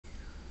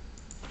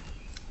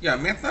Yeah,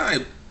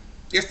 Meta.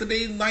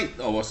 Yesterday night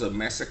was a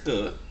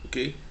massacre.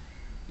 Okay,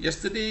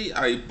 yesterday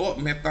I bought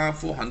Meta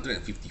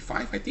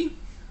 455, I think,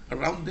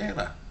 around there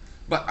lah.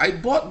 But I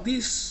bought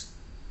this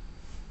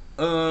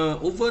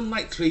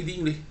overnight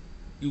trading leh.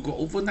 You got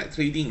overnight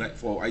trading right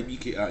for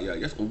IBKR? Yeah,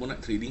 just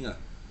overnight trading ah.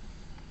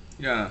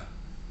 Yeah.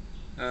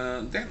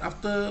 Then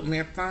after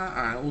Meta,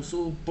 I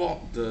also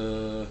bought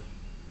the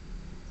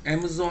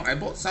Amazon. I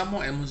bought some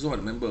more Amazon.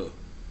 Remember,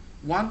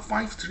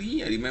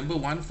 153. I remember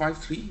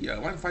 153. Yeah,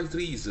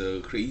 153 is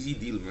a crazy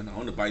deal, man. I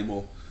want to buy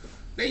more.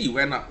 Then it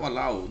went up.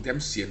 Walao, damn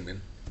sian,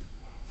 man.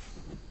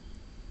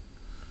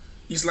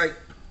 It's like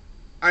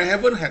I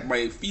haven't had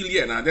my feel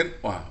yet. Then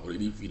wow,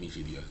 already finished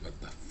it. What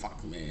the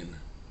fuck, man?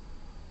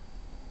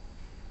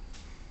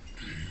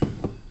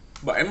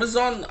 But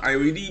Amazon, I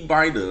already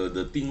buy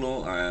the thing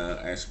lor.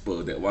 As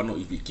per that one lor.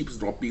 If it keeps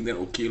dropping, then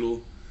okay lor.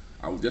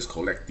 I will just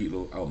collect it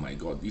lor. Oh my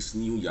god, this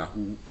new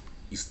Yahoo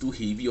is too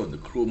heavy on the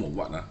Chrome or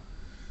what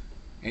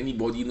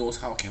Anybody knows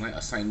how can I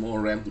assign more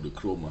RAM to the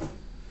Chrome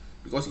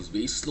Because it's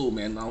very slow,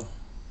 man, now.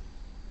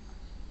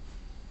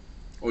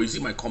 Or is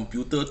it my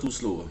computer too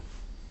slow?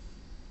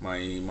 My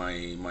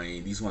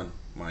this one,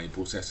 my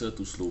processor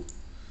too slow.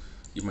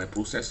 If my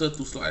processor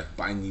too slow, I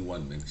buy new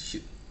one, man.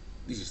 Shit,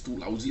 this is too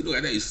lousy. Look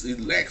at that, it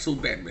lags so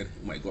bad, man.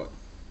 Oh my god.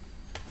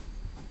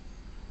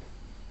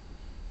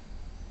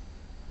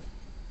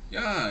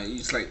 Yeah,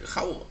 it's like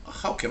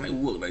how can I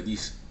work like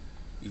this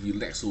if it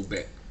lag so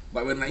bad?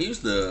 But when I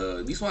use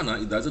this one,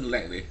 it doesn't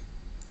lag leh.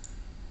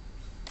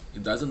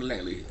 It doesn't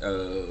lag leh.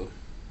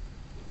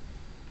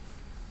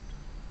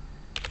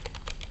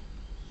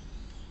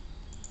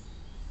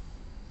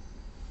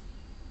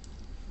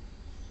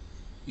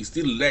 It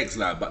still lags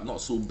lah, but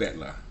not so bad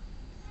lah.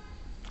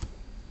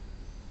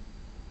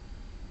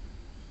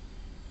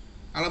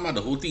 Alamak,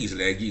 the whole thing is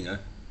lagging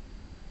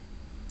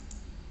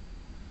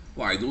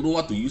Well, I don't know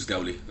what to use now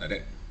leh, like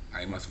that.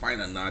 I must find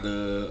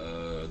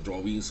another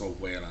drawing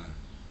software lah.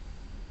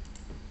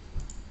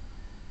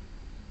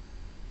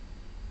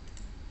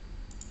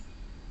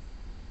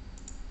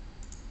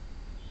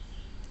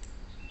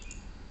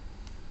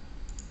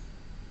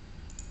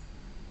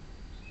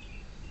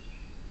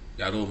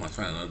 Yeah, though must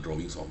find another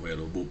drawing software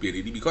though, bo pian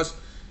already because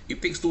it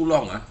takes too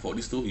long for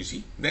this to you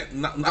see.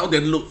 Now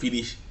then look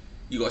finish.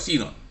 You got see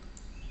not?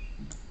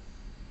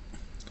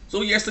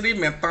 So yesterday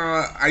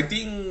Meta, I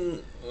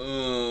think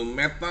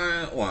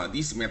Meta, wow,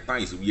 this Meta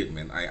is weird,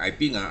 man. I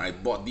think I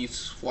bought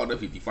this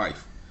 455,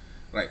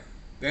 right?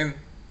 Then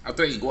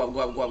after it go up, go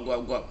up, go up, go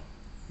up, go up.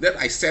 Then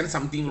I sent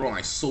something wrong.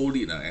 I sold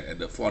it at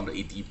the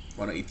 480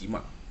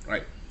 mark,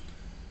 right?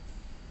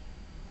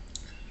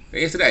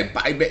 Then yesterday I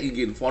buy back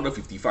again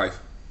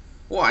 455.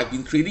 Wow, I've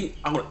been trading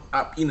out,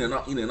 up, in and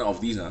out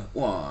of these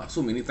Wow,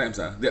 so many times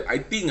that I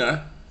think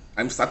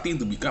I'm starting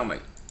to become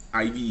like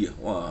Ivy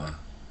Wow,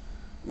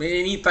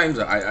 many times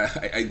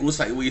I go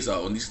sideways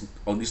on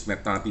this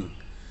Meta thing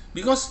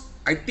because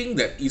I think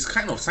that it's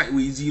kind of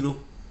sidewaysy,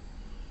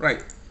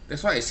 right?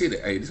 That's why I say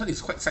that this one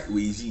is quite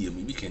sidewaysy.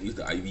 Maybe can use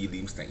the Ivy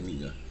Lims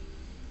technique.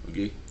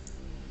 Okay,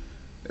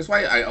 that's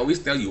why I always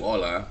tell you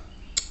all a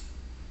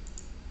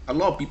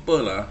lot of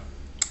people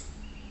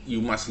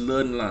you must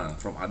learn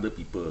from other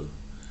people.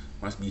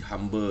 Must be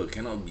humble,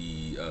 cannot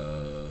be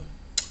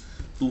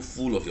too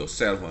full of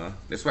yourself.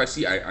 That's why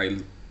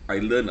I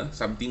learn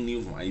something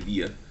new from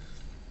Ivy.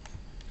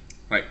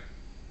 Right.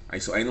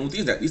 I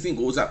noticed that this thing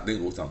goes up,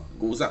 then goes down,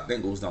 goes up,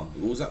 then goes down,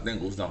 goes up, then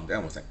goes down. Then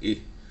I was like, this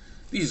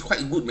is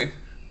quite good, man.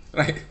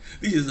 Right?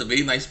 This is a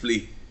very nice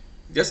play.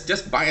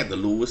 Just buy at the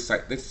lowest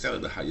side, then sell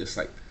at the higher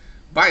side.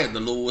 Buy at the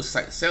lowest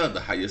side, sell at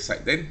the higher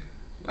side. Then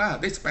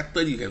that's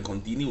pattern you can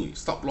continue.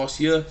 Stop loss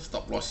here,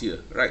 stop loss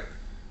here. Right?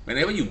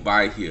 Whenever you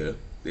buy here,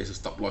 there's a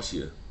stop loss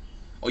here.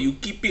 Or you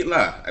keep it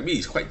I mean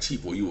it's quite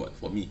cheap for you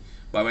for me.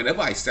 But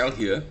whenever I sell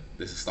here,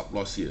 there's a stop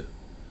loss here.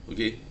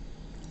 Okay?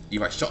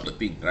 If I short the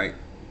thing, right?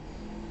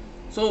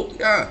 So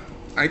yeah,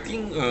 I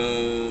think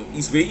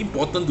it's very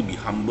important to be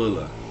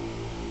humble.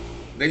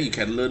 Then you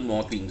can learn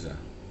more things.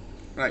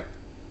 Right?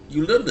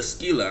 You learn the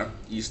skill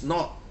is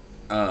not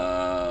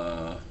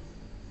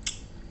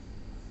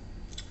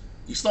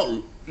it's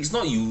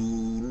not you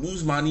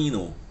lose money,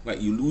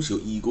 like you lose your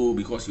ego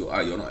because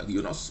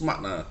you're not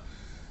smart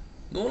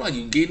No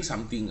you gain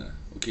something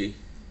okay.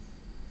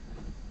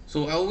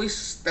 So I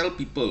always tell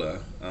people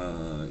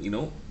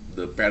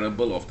the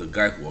parable of the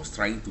guy who was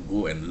trying to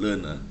go and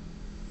learn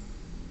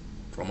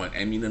from an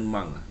eminent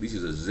monk. This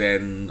is a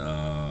Zen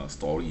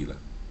story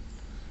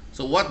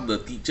So what the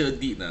teacher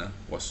did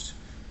was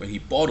when he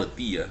poured the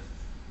tea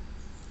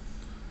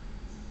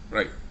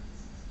right,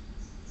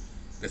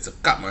 there's a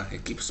cup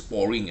it keeps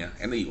pouring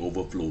and then it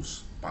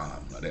overflows,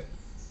 bam, like that.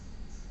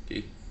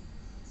 Okay.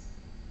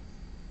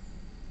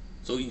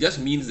 So it just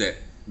means that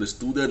the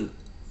student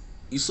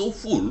is so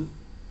full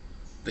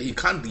that he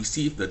can't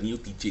receive the new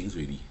teachings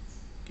already.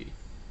 Okay.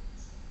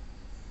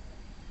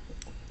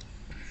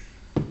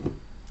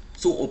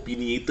 So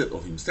opinionated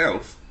of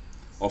himself,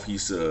 of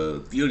his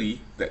theory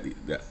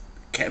that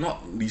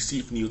cannot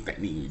receive new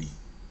technique already.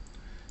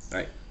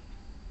 Right?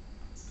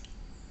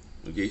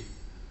 Okay.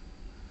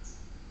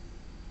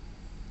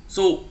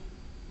 So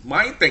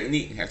my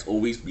technique has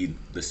always been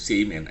the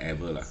same and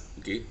ever lah.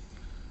 Okay,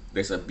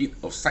 there's a bit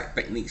of side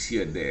techniques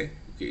here and there.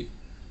 Okay,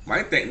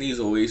 my technique is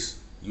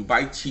always you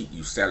buy cheap,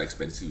 you sell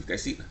expensive.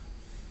 That's it,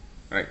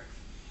 right?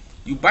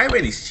 You buy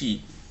when it's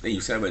cheap, then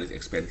you sell when it's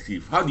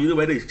expensive. How do you know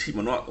whether it's cheap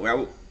or not?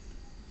 Well,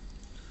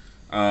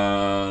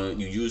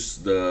 you use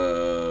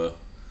the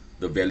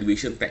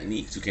valuation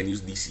techniques. You can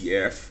use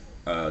DCF,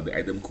 the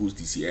Adam Khoo's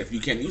DCF.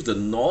 You can use the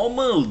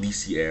normal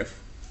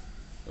DCF.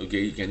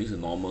 Okay, you can use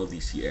the normal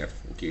DCF.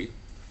 Okay,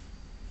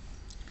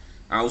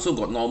 I also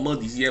got normal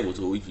DCF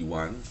also. If you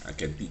want, I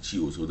can teach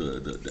you also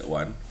that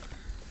one.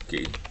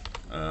 Okay,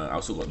 I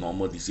also got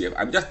normal DCF.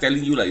 I'm just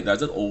telling you, like, it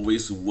doesn't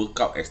always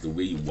work out as the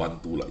way you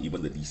want to, like,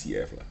 even the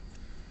DCF lah.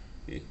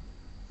 Okay.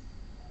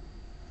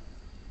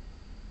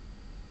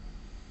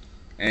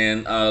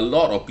 And a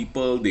lot of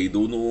people, they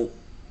don't know,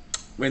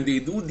 when they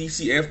do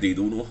DCF, they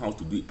don't know how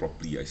to do it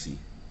properly, I see.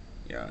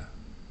 Yeah.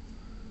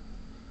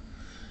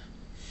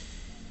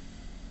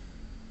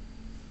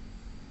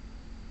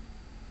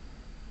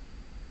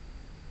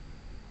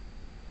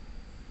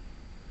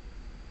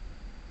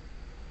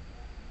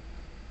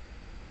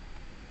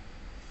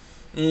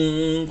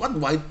 What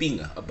do I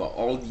think about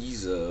all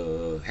these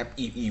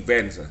happy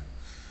events?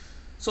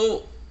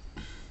 So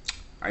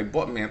I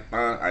bought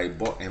Meta, I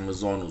bought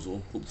Amazon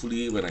also.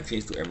 Hopefully when I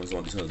change to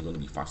Amazon, this one is going to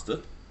be faster.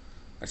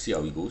 I see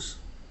how it goes.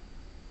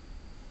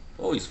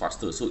 Oh, it's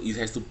faster. So it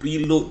has to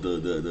preload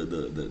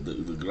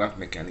the graph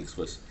mechanics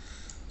first.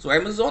 So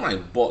Amazon, I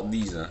bought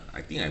these.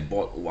 I think I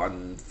bought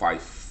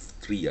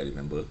 153, I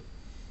remember.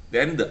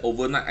 Then the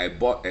overnight I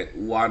bought at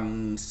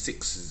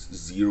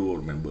 160,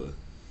 remember.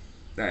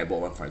 Then I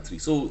bought 153.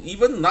 So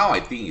even now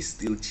I think it's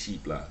still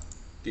cheap lah.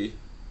 Okay.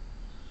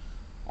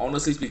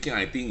 Honestly speaking,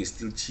 I think it's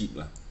still cheap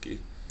lah. Okay.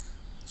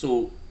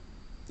 So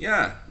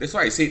yeah, that's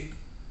why I said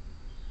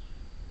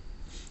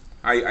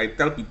I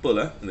tell people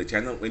in the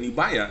channel, when you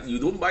buy you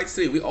don't buy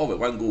straight away all at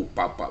one go,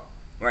 pop,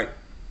 right?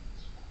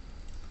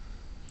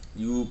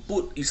 You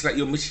put, it's like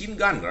your machine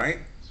gun, right?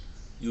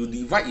 You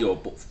divide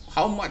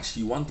how much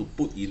you want to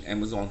put in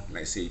Amazon,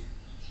 let's say.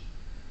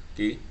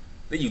 Okay,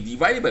 then you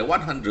divide it by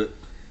 100,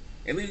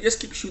 and then you just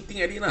keep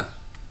shooting at it lah.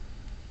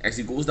 As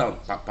it goes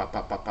down, pop, pop,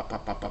 pop, pop, pop,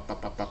 pop, pop, pop,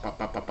 pop, pop,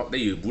 pop, pop, pop, then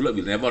your bullet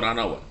will never run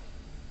out.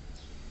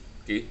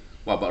 Okay,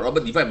 wow, but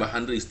Robert, divide by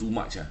 100 is too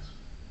much.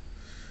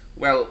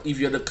 Well, if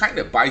you're the kind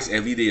that buys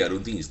every day, I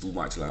don't think it's too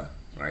much lah,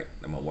 right?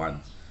 Number one.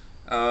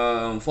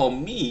 For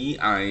me,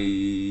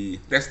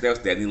 that's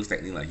Daniel's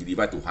technique lah. He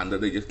divide to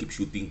 100, they just keep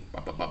shooting.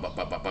 Pop, pop, pop, pop,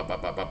 pop, pop,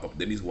 pop, pop, pop, pop.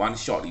 Then this one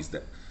shot is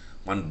that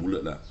one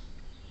bullet lah.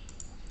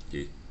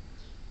 Okay.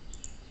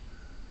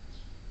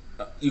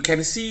 You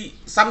can see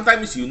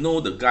sometimes you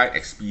know the guy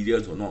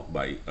experienced or not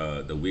by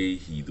the way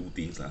he do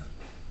things lah,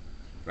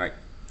 right?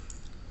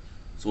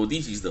 So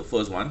this is the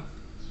first one,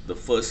 the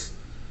first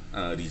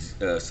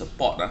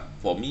support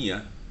for me.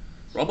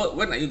 Robert,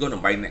 when are you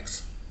gonna buy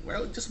next?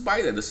 Well, just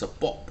buy at the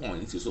support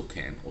points. Also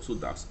can, also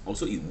does,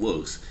 also it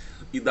works.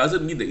 It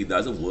doesn't mean that it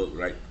doesn't work,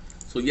 right?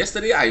 So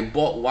yesterday I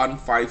bought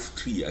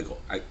 153.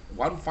 I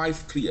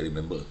 153. I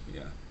remember.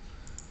 Yeah.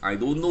 I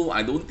don't know.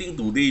 I don't think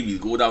today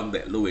will go down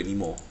that low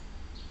anymore.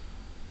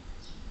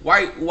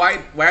 Why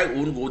it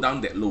won't go down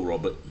that low,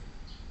 Robert?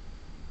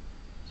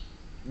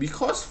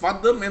 Because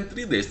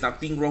fundamentally there's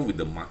nothing wrong with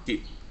the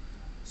market.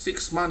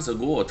 6 months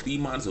ago or 3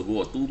 months ago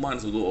or 2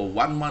 months ago or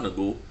 1 month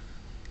ago,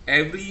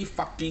 every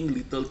fucking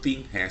little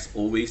thing has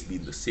always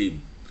been the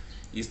same.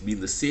 It's been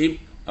the same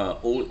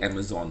old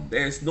Amazon.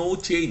 There's no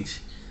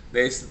change.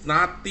 There's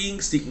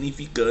nothing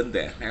significant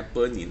that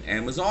happened in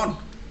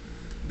Amazon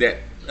that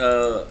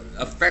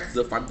affects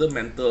the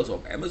fundamentals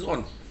of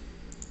Amazon.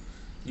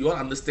 You all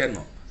understand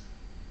not?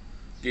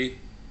 Okay.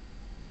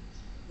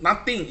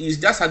 Nothing. It's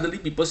just suddenly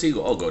people say,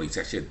 oh, got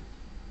recession.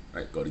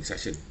 Right? Got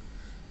recession.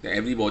 Then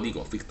everybody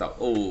got freaked out.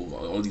 Oh,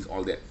 got all this,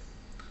 all that.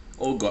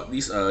 Oh, got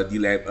this the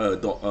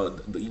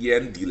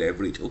yen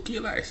deleverage. Okay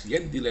lah, as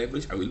yen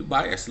deleverage, I will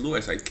buy as low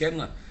as I can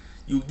lah.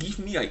 You give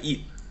me, I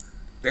eat.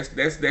 That's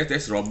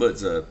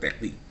Robert's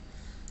technique.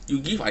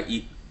 You give, I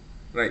eat.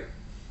 Right?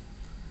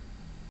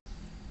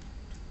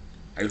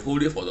 I'll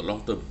hold it for the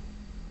long term.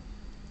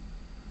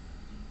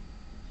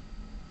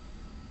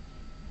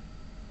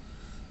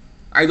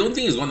 I don't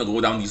think it's gonna go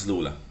down this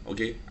low lah.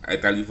 Okay,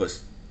 I tell you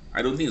first.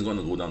 I don't think it's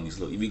gonna go down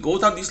this low. If it goes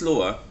down this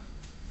low,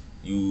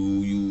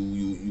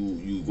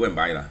 you go and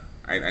buy lah.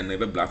 I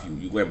never bluff you.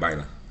 You go and buy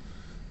lah.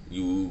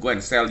 You go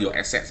and sell your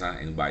assets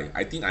and buy.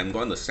 I think I'm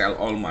gonna sell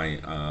all my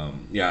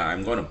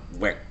I'm gonna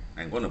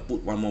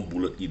put one more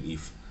bullet in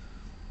if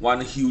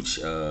one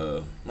huge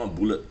not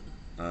bullet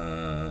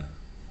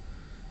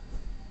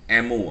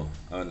ammo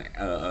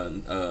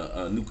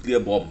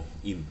nuclear bomb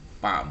in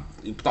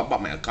top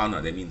up my account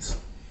that means.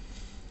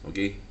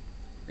 Okay,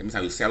 that means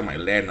I will sell my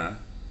land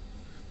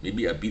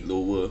maybe a bit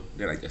lower,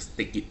 then I just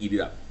take it,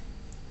 eat up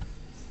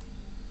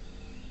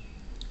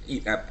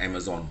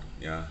Amazon,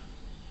 yeah,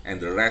 and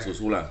the rest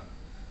also lah,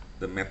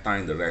 the Meta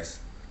and the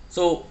rest.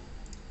 So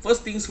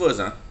first things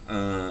first,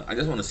 I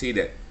just want to say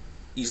that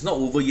it's not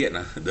over yet.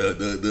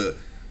 The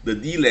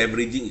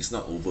deleveraging is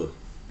not over.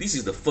 This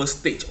is the first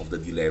stage of the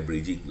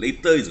deleveraging.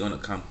 Later it's going to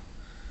come.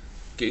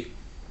 Okay.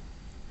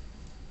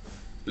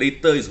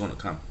 Later it's going to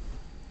come.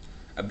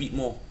 A bit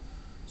more.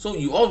 So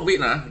you all wait,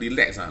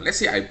 relax. Let's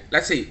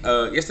say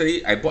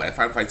yesterday I bought at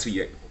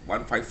 153,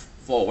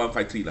 154,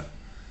 153 lah.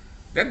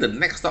 Then the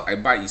next stock I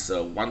buy is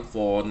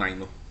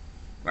 149,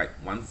 right?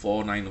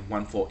 149,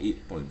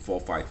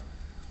 148.45.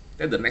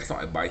 Then the next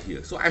stock I buy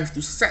here. So I have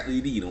to set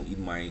really,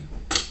 in my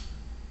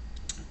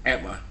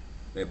app,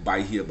 buy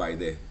here, buy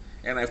there.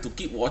 And I have to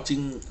keep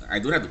watching. I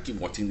don't have to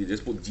keep watching. They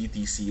just put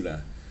GTC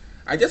lah.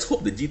 I just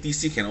hope the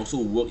GTC can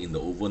also work in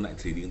the overnight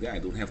trading. Then I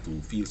don't have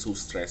to feel so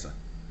stressed.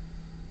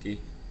 Okay.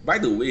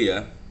 By the way,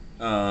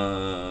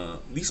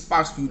 these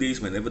past few days,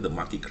 whenever the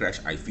market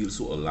crash, I feel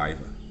so alive.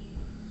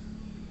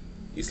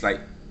 It's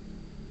like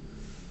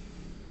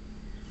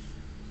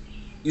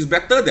it's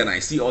better than I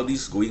see all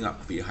these going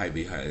up very high,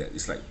 very high.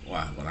 It's like,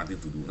 wow, got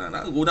nothing to do. Now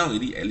go down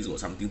already, at least got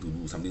something to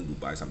do, something to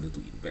buy, something to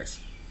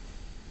invest.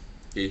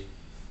 Okay.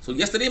 So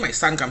yesterday my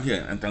son come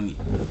here and tell me,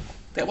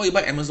 Dad, why you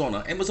buy Amazon?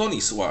 Amazon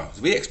is it's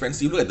very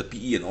expensive. Look at the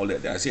PE and all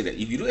that. Then I said that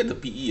if you look at the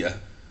PE,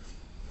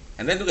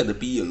 and then look at the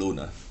PE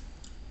alone,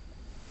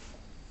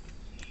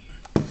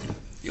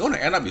 you're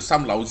gonna end up with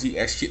some lousy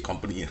ass shit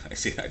company. I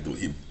said I told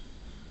him.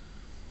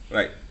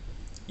 Right.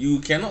 You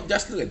cannot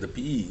just look at the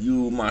PE.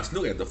 You must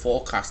look at the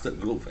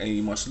forecasted growth, and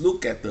you must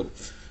look at the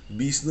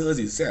business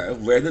itself,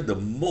 whether the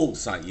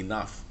moats are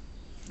enough.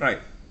 Right.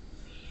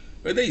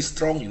 Whether it's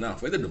strong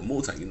enough, whether the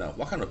moats are enough,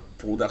 what kind of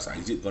products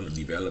is it going to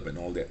develop and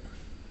all that.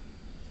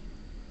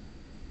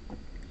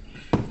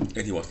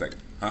 And he was like,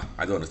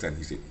 I don't understand,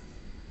 he said.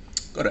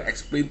 Got to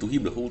explain to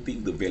him the whole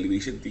thing, the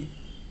valuation thing.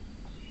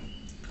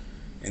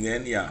 And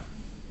then, yeah.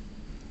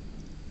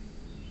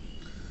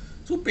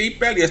 So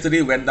PayPal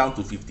yesterday went down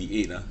to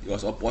 58. It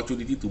was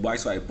opportunity to buy,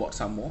 so I bought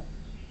some more.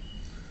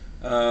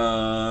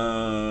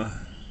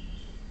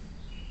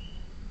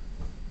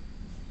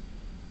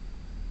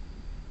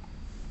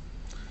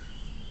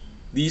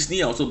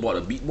 Disney also bought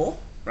a bit more,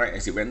 right?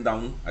 As it went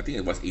down, I think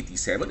it was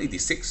 87,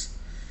 86.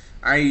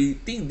 I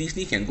think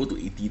Disney can go to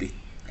 80 day.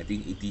 I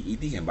think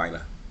 80 can buy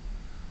lah.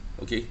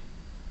 Okay.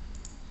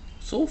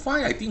 So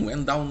far, I think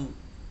went down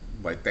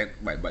by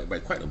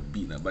quite a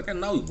bit, but then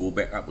now it go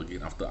back up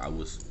again after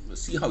hours.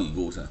 Let's see how it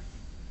goes.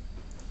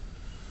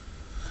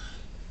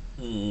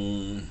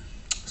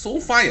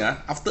 So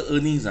far, after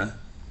earnings,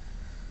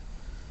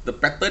 the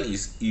pattern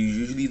is you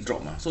usually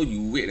drop, so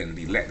you wait and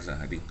relax.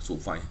 I think so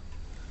far.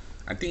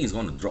 I think it's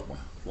going to drop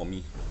for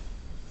me.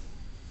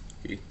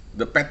 Okay,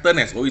 the pattern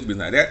has always been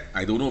like that.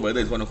 I don't know whether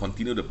it's going to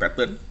continue the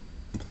pattern,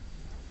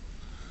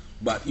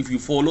 but if you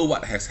follow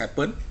what has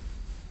happened,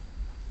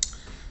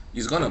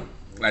 it's going to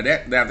like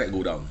that, then that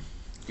go down.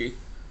 Okay,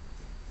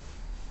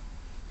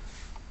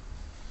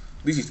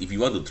 this is if you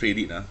want to trade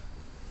it.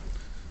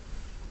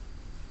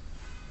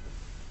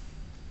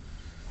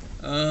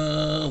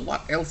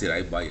 What else did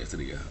I buy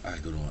yesterday? I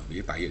don't know. I'm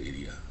very tired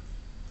already.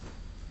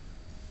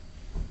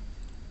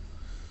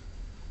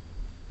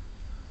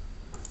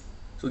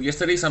 So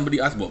yesterday somebody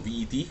asked about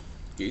VET.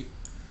 Okay,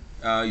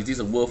 is this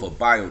a worth a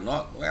buy or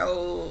not?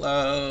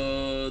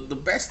 Well, the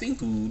best thing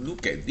to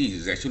look at this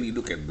is actually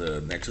look at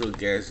the natural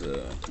gas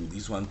to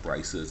this one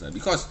prices,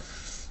 because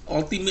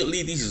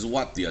ultimately this is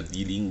what they are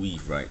dealing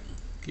with, right?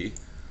 Okay,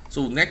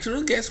 so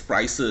natural gas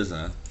prices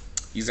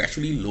is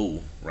actually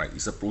low, right?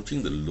 It's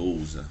approaching the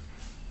lows,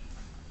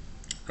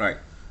 right?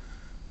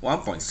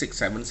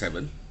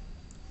 1.677.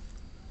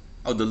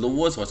 Oh, the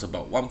lowest was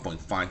about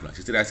 1.5.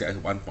 Yesterday I said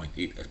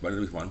 1.8, as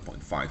better with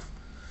 1.5.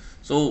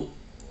 So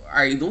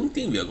I don't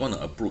think we are going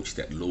to approach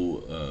that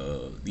low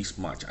this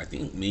much. I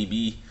think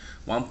maybe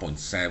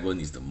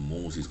 1.7 is the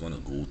most it's going to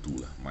go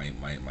to.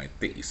 My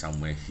take is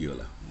somewhere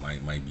here.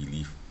 My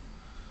belief.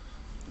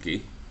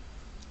 Okay.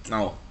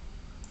 Now,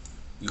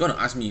 you're going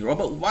to ask me,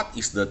 Robert, what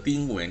is the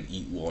thing when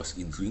it was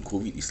in during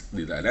COVID? Is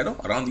like that,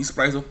 around this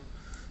price?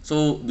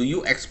 So do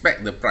you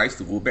expect the price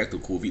to go back to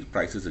COVID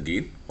prices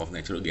again of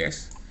natural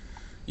gas?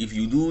 If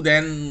you do,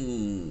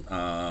 then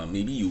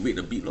maybe you wait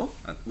a bit,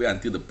 wait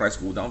until the price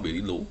go down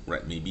very low,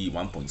 right? Maybe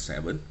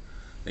 1.7,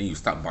 then you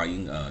start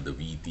buying the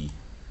VET.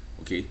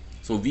 Okay,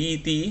 so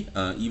VET,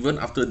 even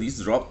after this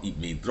drop, it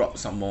may drop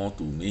some more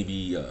to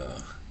maybe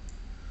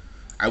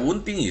I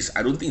don't think it's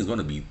going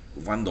to be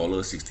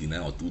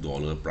 $1.69 or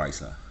 $2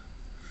 price,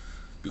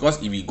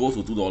 because if it goes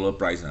to $2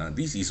 price,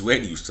 this is where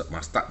you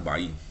must start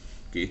buying.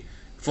 Okay,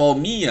 for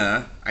me,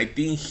 I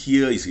think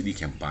here is really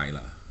can buy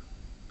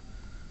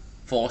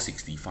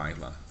 465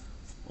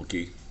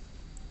 okay,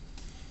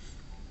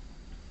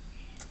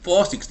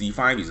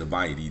 465 is a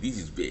buy already. This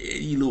is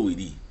very low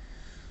already.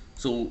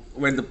 So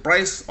when the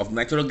price of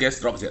natural gas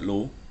drops that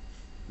low,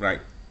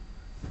 right,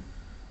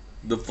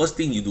 the first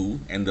thing you do,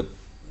 and the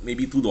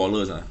maybe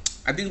 $2,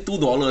 I think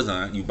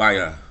 $2 you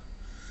buy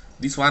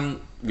this one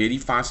very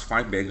fast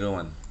 5-bagger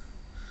one.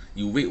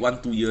 You wait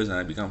 1-2 years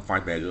become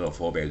 5-bagger or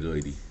 4-bagger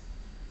already.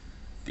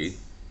 Okay.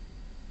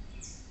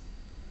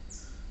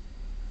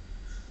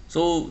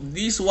 So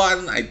this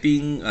one I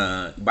think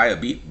buy a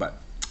bit, but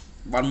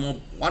one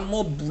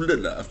more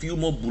bullet, a few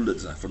more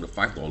bullets from the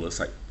 $5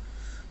 side.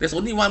 There's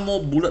only one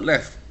more bullet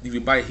left if you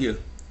buy it here,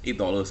 $8,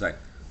 right?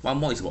 One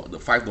more is about the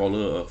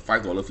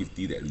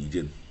 $5.50 that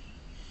region.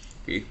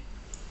 Okay.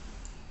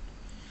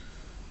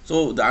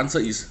 So the answer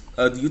is,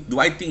 do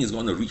I think it's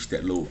going to reach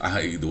that low?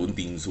 I don't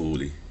think so.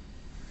 Leh.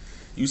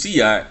 You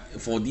see,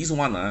 for this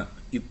one,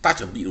 it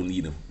touch a bit only,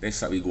 then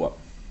suddenly go up.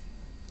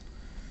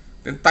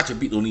 Then touch a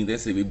bit only, then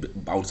suddenly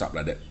bounce up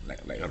like that,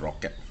 like a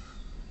rocket.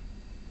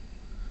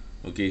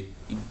 Okay,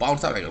 it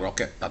bounce up like a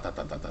rocket. Ta ta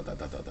ta ta ta ta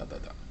ta ta ta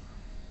ta.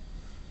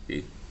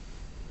 Okay.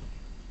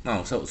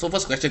 Now, so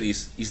first question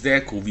is there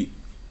COVID?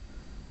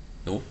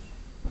 No.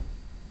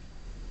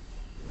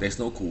 There's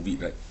no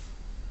COVID, right?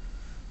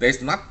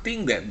 There's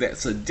nothing that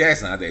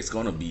suggests there's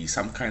gonna be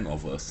some kind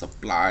of a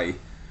supply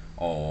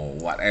or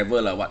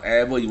whatever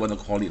whatever you want to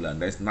call it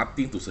There's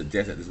nothing to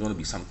suggest that there's gonna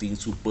be something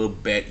super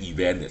bad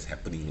event that's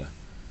happening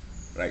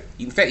right?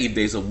 In fact, if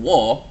there's a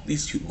war,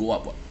 this should go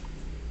up.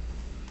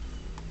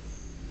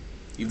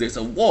 If there's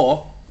a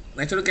war,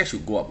 natural gas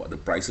should go up. The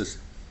prices,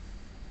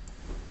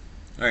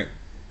 right?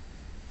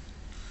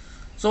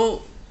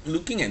 So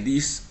looking at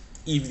this,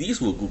 if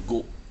this will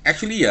go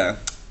actually,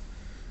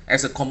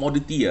 as a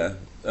commodity, that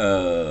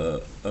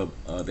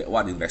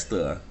one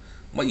investor,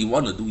 what you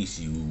want to do is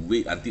you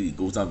wait until it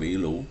goes down very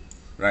low,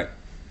 right?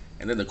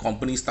 And then the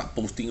company start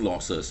posting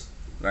losses,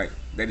 right?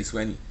 That is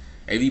when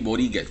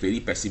everybody gets very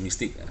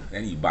pessimistic,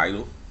 then you buy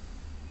low,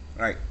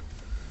 right?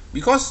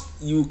 Because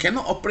you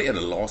cannot operate at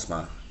a loss,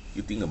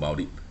 you think about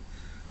it.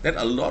 Then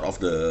a lot of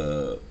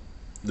the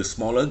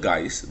smaller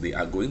guys, they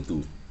are going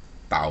to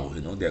Tao,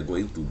 they are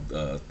going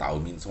to Tao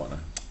means what?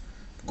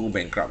 Go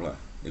bankrupt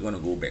They're gonna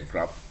go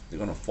bankrupt. They're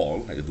gonna fall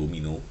like a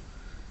domino.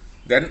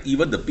 Then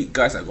even the big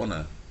guys are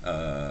gonna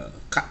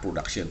cut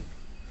production.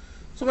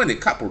 So when they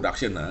cut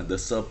production, the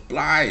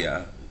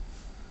supply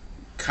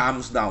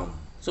comes down.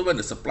 So when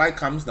the supply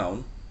comes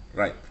down,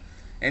 right,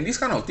 and this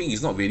kind of thing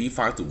is not very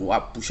far to go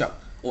up, push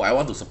up. Oh, I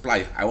want to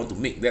supply, I want to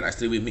make, then I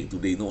still will make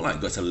today. No,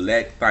 there's a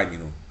lag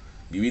time,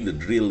 between the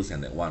drills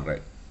and that one,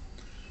 right?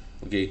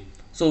 Okay,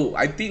 so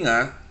I think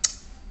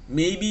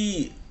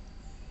maybe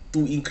to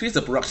increase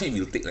the production, it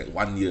will take like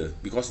 1 year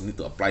because you need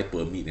to apply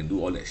permit and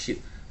do all that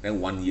shit. Then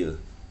 1 year,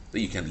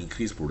 then you can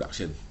increase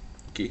production.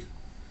 Okay,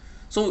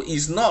 so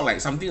it's not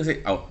like something to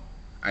say, oh,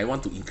 I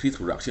want to increase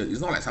production.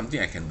 It's not like something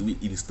I can do it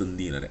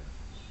instantly like that.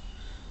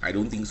 I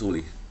don't think so,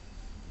 leh.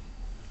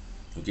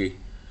 Okay,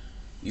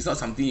 it's not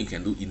something you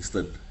can do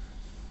instant.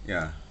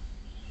 Yeah,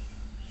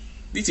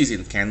 this is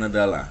in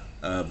Canada lah.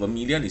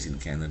 Vermilion is in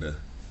Canada.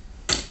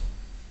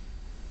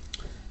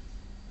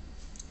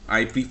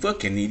 I prefer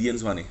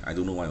Canadians one. I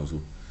don't know why also.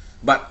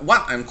 But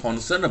what I'm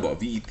concerned about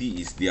VET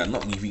is they are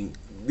not giving.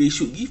 They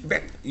should give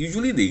back.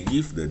 Usually they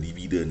give the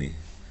dividend.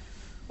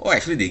 Oh,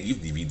 actually they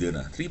give dividend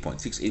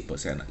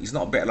 3.68%. It's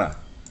not bad lah.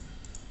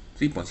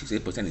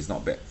 3.68% is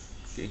not bad.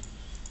 Okay.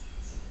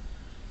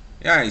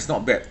 Yeah, it's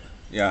not bad.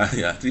 Yeah,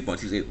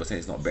 3.68%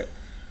 is not bad.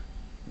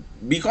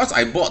 Because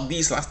I bought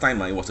this last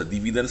time, it was a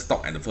dividend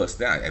stock at the first.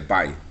 Then I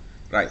buy,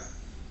 right?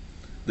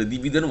 The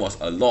dividend was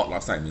a lot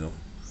last time,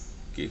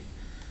 Okay.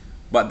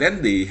 But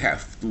then they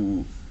have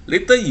to,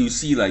 later you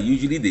see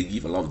usually they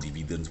give a lot of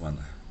dividends one.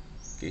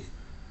 Okay.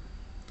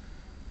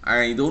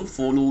 I don't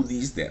follow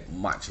this that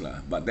much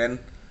but then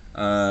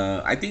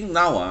I think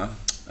now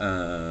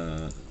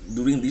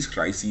during this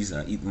crisis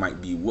it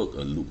might be worth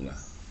a look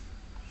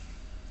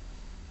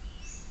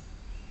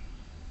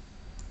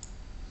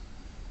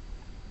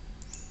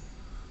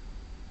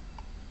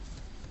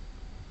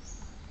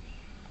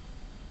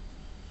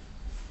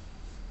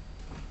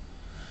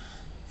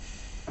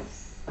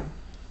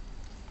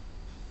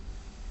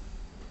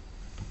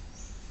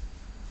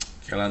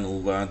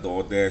Kellanova,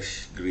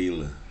 DoorDash,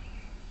 Grill.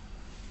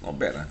 Not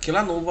bad.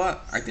 Kellanova,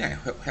 I think I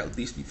held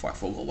this before. I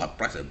forgot what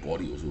price I bought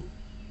it also.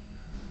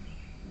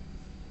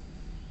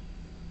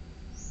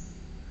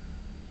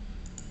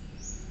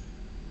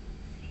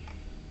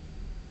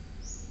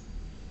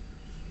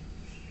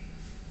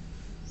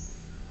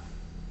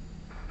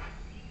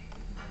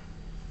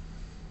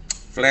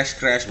 Flash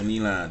crash only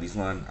this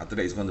one. After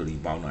that it's going to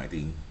rebound, I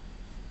think.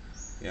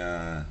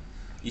 Yeah.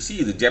 You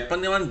see, the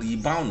Japan one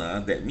rebound,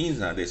 that means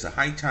there's a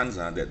high chance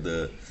that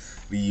the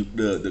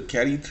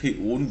carry trade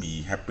won't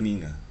be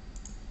happening.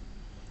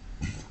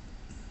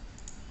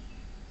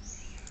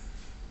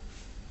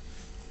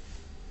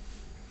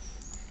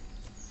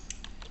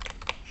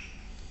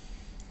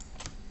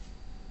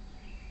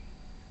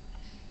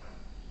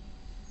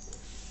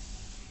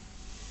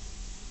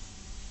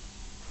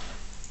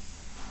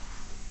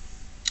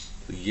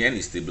 The yen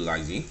is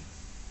stabilizing.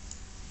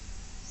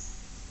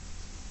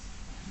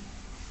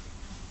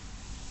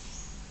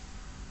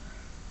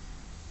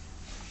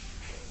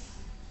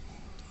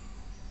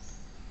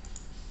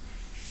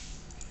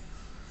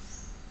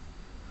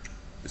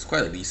 It's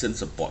quite a decent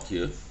support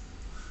here.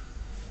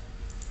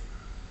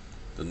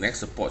 The next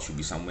support should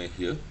be somewhere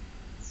here.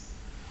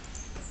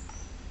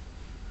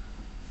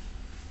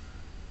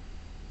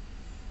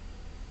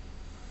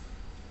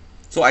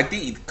 So I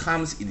think it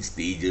comes in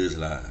stages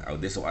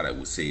That's what I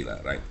would say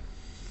right?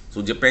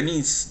 So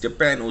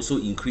Japan also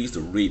increased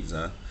the rates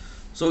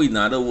So in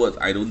other words,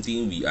 I don't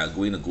think we are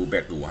going to go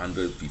back to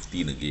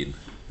 115 again,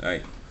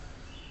 right?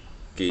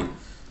 Okay.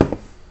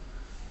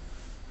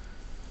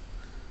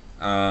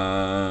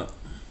 uh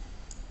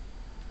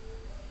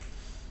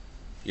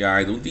yeah,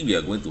 I don't think we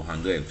are going to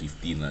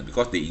 115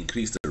 because they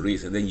increase the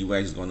rates and then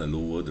US is going to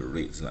lower the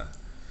rates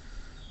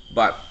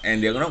but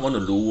and they're not going to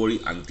lower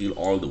it until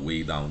all the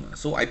way down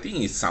so I think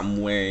it's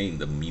somewhere in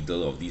the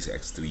middle of these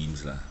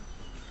extremes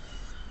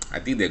I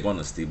think they're going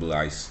to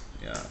stabilize.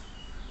 Yeah,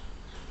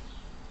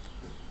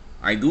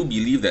 I do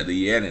believe that the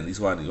yen and this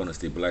one is going to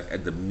stabilize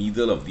at the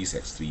middle of these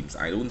extremes.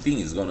 I don't think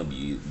it's going to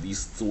be this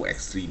so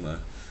extreme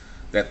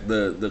that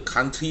the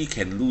country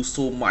can lose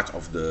so much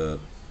of the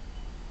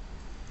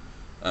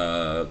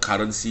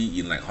currency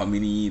in like how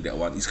many that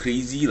one is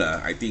crazy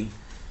I think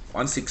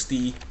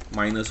 160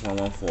 minus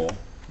 114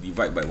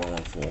 divide by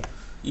 114.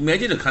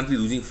 Imagine a country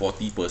losing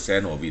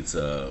 40% of its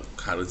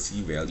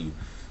currency value.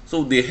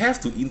 So they have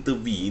to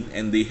intervene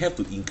and they have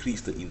to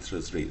increase the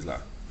interest rates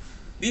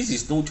This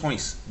is no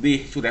choice. They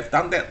should have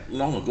done that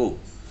long ago.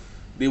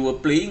 They were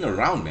playing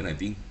around, man. I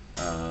think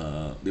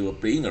they were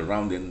playing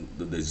around and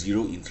the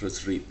zero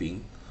interest rate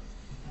thing.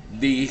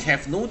 They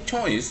have no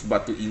choice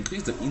but to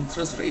increase the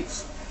interest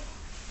rates,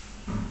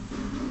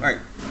 right?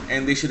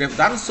 And they should have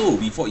done so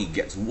before it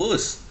gets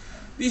worse.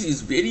 This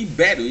is very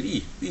bad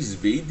already. This is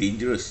very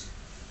dangerous,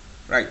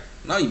 right?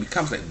 Now it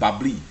becomes like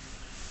bubbly.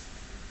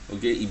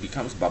 Okay, it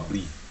becomes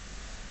bubbly.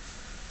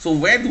 So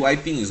where do I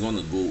think it's going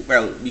to go?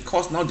 Well,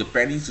 because now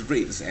Japanese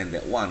rates and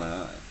that one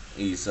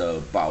is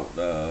about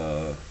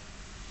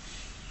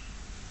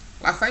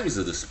last time is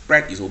the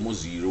spread is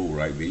almost zero,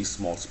 right? Very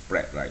small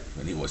spread, right?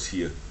 When it was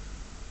here,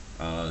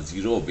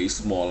 zero, very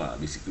small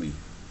basically.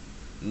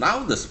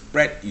 Now the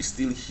spread is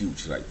still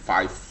huge, like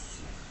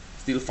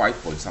still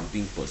 5 point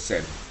something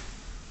percent.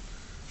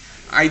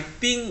 I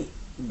think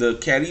the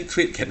carry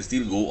trade can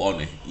still go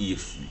on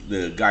if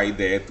the guy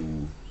there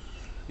to,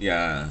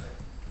 yeah,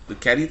 the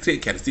carry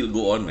trade can still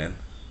go on, man.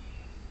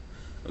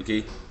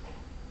 Okay.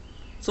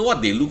 So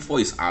what they look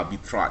for is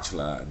arbitrage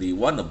They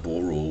want to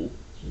borrow,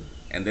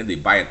 and then they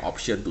buy an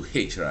option to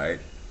hedge, right?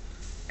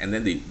 And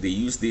then they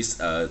use this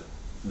the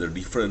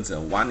difference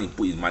one they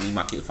put in money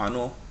market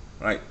fund,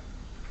 right?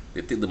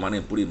 They take the money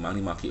and put it in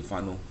money market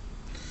fund.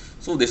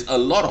 So there's a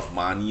lot of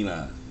money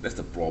That's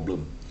the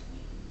problem.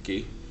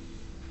 Okay.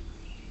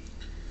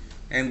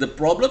 And the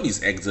problem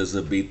is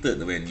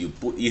exacerbated when you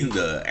put in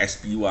the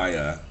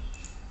SPY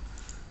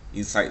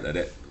inside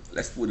that.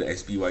 Let's put the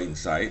SPY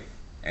inside,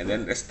 and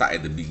then let's start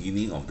at the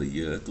beginning of the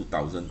year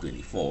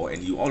 2024,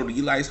 and you all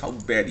realize how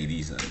bad it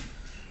is,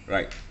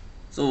 right?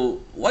 So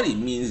what it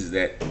means is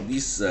that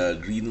this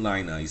green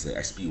line is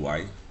a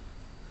SPY.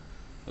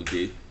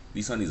 Okay,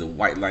 this one is a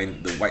white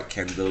line. The white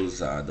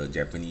candles are the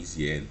Japanese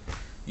yen.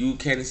 You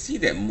can see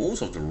that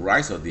most of the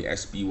rise of the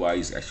SPY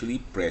is actually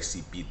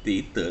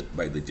precipitated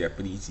by the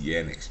Japanese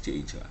yen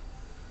exchange.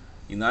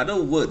 In other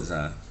words,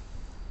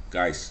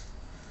 guys,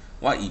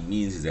 what it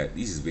means is that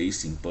this is very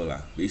simple,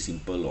 very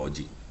simple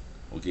logic.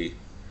 Okay,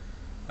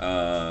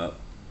 the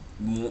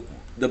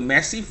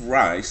massive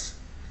rise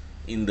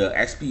in the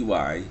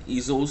SPY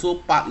is also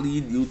partly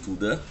due to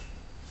the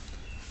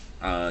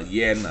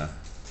yen.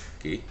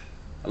 Okay,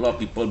 a lot of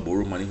people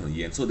borrow money from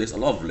yen, so there's a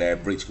lot of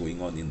leverage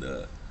going on in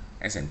the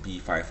S&P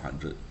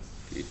 500.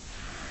 Okay,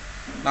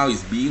 now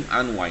it's being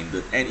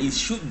unwinded, and it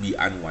should be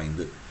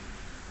unwinded.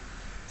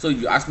 So if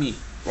you ask me,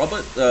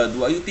 Robert,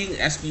 do you think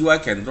SPY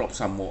can drop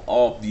some more?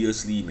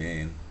 Obviously,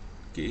 man.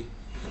 Okay,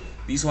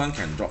 this one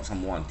can drop some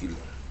more until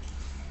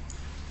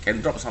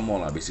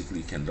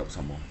basically can drop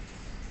some more.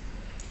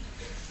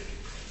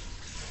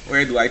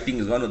 Where do I think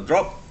it's going to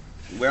drop?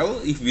 Well,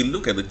 if we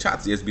look at the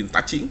charts, it has been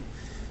touching.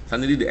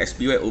 Suddenly the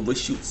SPY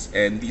overshoots,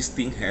 and this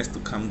thing has to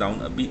come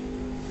down a bit,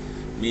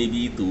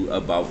 maybe to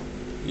about,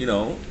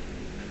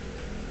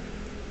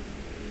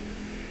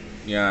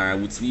 yeah,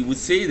 we would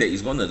say that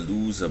it's going to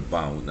lose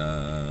about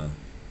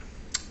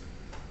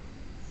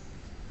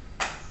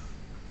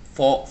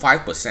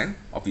 5%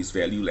 of its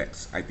value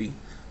less, I think,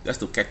 just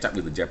to catch up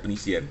with the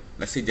Japanese yen.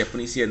 Let's say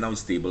Japanese yen now is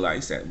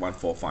stabilized at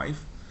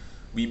 145.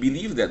 We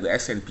believe that the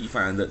S&P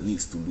 500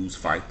 needs to lose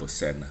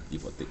 5%,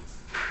 give or take.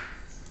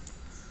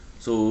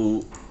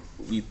 So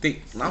we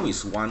take, now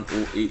is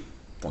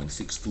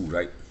 108.62,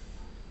 right?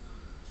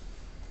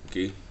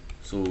 Okay,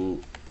 so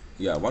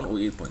yeah,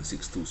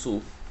 108.62.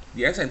 So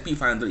the S&P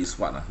 500 is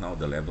what now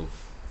the level?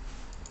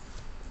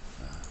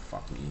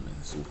 Fuck me,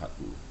 man, so hard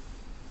to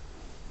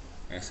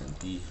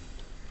S&P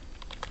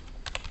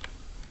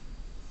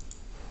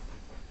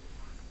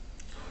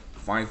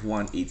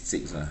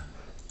 5186.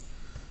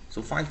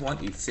 So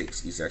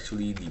 5186 is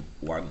actually the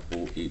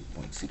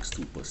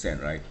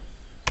 108.62%, right?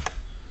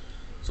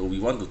 So we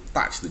want to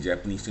touch the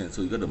Japanese yen,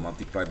 so you got to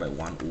multiply by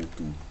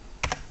 102.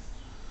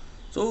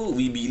 So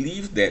we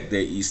believe that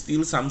there is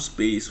still some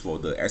space for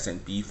the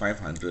S&P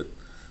 500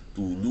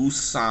 to lose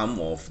some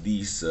of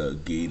these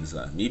gains.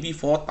 Maybe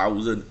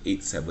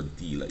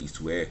 4,870 is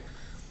where,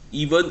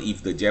 even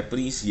if the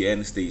Japanese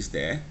yen stays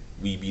there,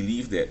 we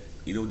believe that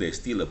there's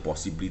still a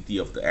possibility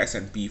of the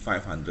S&P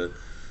 500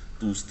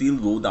 to still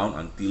go down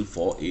until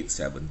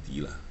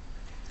 4870 lah.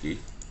 Okay,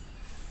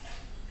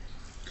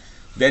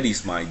 that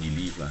is my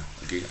belief lah.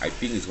 Okay, I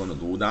think it's going to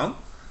go down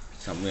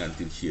somewhere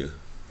until here,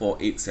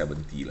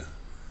 4870 lah.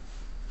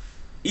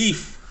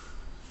 If,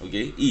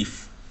 okay,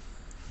 if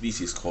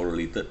this is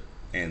correlated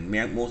and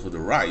most of the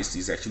rise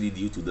is actually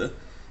due to the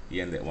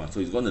yen, that one, so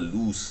it's going to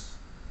lose.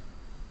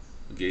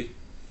 Okay,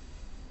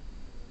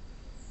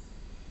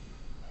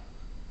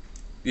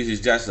 this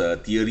is just a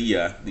theory.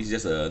 This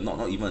is just a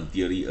not even a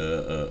theory.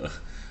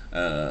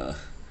 That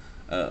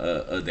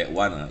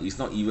one. It's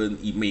not even.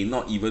 It may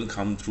not even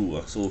come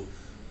true. So,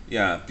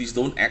 yeah, please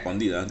don't act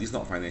on it. This is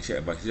not financial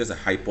advice. It's just a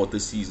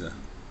hypothesis.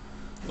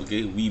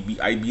 Okay,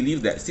 I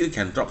believe that still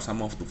can drop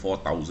some off to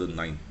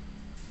 4,009.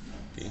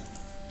 Okay.